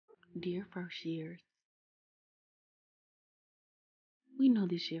Dear first years, we know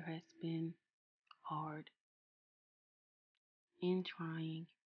this year has been hard and trying.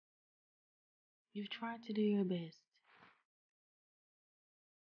 You've tried to do your best,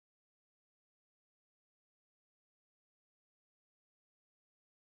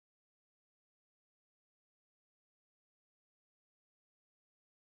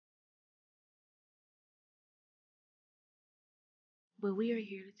 but we are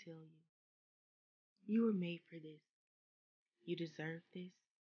here to tell you you were made for this. You deserve this.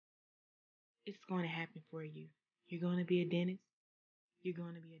 It's going to happen for you. You're going to be a dentist. You're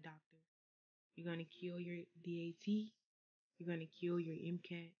going to be a doctor. You're going to kill your DAT. You're going to kill your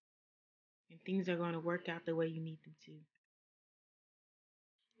MCAT. And things are going to work out the way you need them to.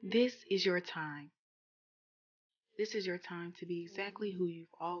 This is your time. This is your time to be exactly who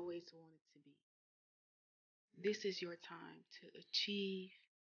you've always wanted to be. This is your time to achieve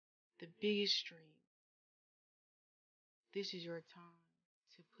the biggest dream. This is your time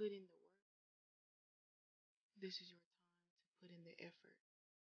to put in the work. This is your time to put in the effort.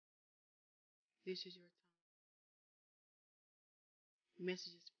 This is your time.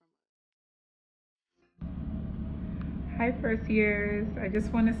 Messages from Hi, first years. I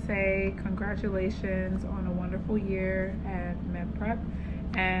just want to say congratulations on a wonderful year at MedPrep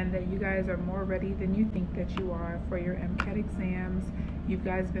and that you guys are more ready than you think that you are for your MCAT exams. You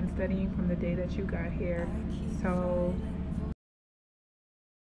guys been studying from the day that you got here. So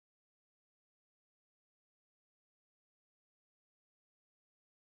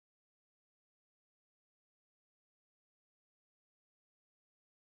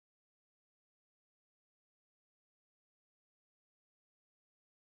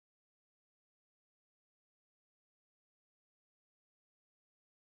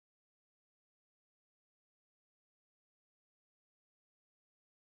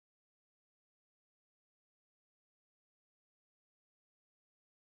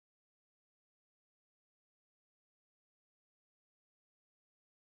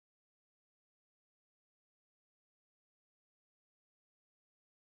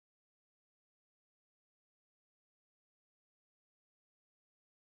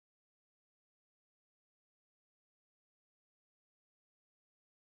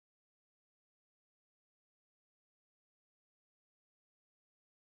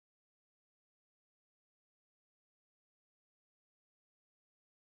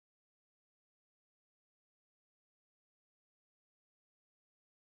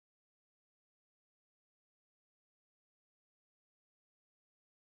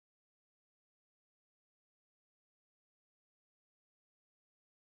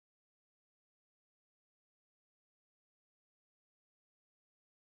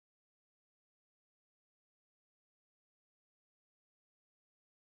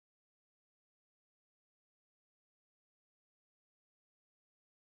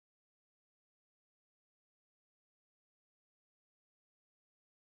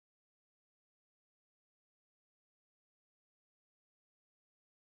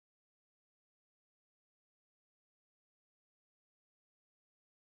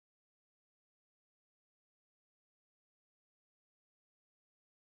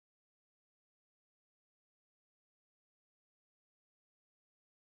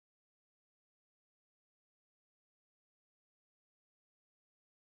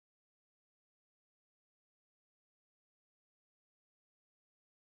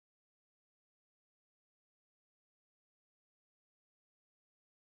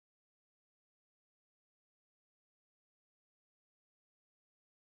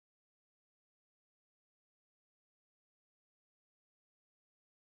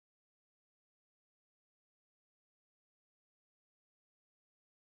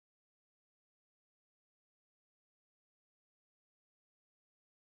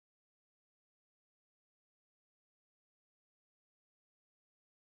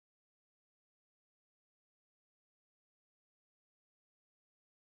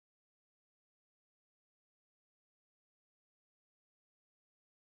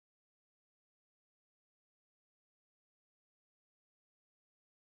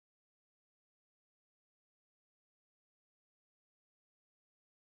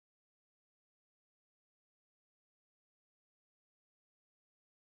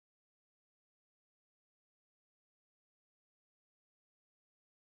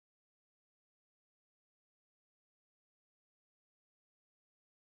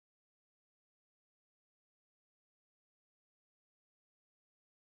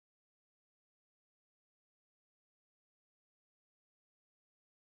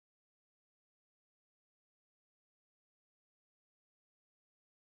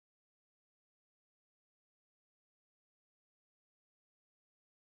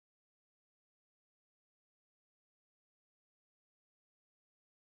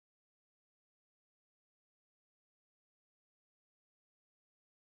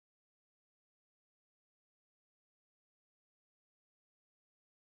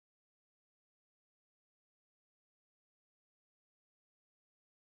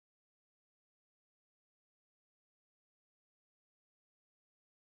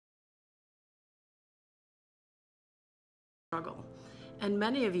struggle, and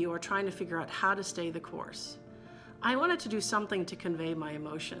many of you are trying to figure out how to stay the course. I wanted to do something to convey my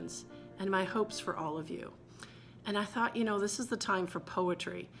emotions and my hopes for all of you. And I thought, this is the time for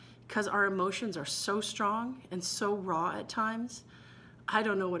poetry, because our emotions are so strong and so raw at times. I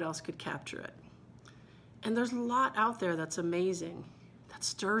don't know what else could capture it. And there's a lot out there that's amazing, that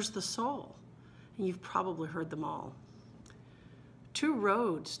stirs the soul, and you've probably heard them all. Two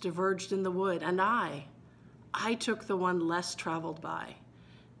roads diverged in the wood, and I took the one less traveled by,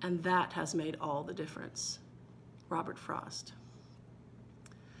 and that has made all the difference. Robert Frost.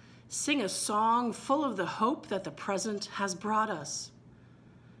 Sing a song full of the hope that the present has brought us.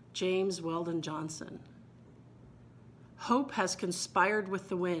 James Weldon Johnson. Hope has conspired with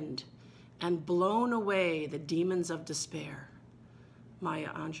the wind and blown away the demons of despair. Maya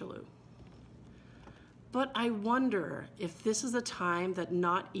Angelou. But I wonder if this is a time that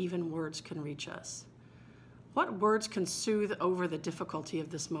not even words can reach us. What words can soothe over the difficulty of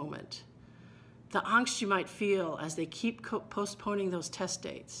this moment? The angst you might feel as they keep postponing those test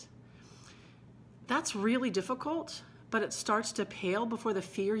dates. That's really difficult, but it starts to pale before the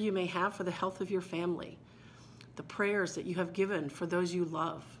fear you may have for the health of your family, the prayers that you have given for those you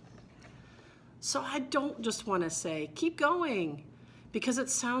love. So I don't just want to say, keep going, because it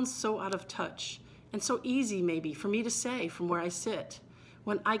sounds so out of touch and so easy maybe for me to say from where I sit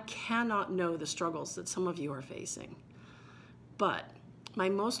when I cannot know the struggles that some of you are facing. But my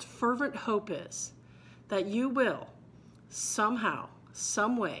most fervent hope is that you will somehow,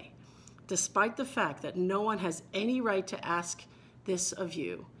 some way, despite the fact that no one has any right to ask this of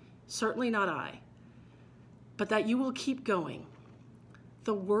you, certainly not I, but that you will keep going.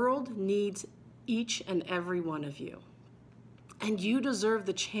 The world needs each and every one of you, and you deserve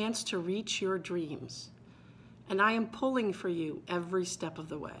the chance to reach your dreams, and I am pulling for you every step of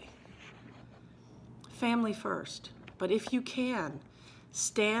the way. Family first, but if you can,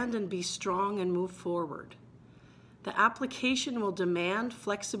 stand and be strong and move forward. The application will demand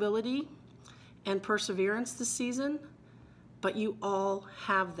flexibility and perseverance this season, but you all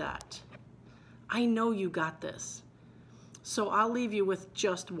have that. I know you got this. So I'll leave you with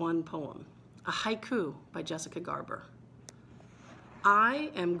just one poem, a haiku by Jessica Garber.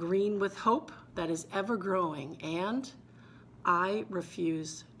 I am green with hope that is ever growing, and I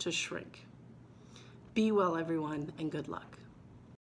refuse to shrink. Be well, everyone, and good luck.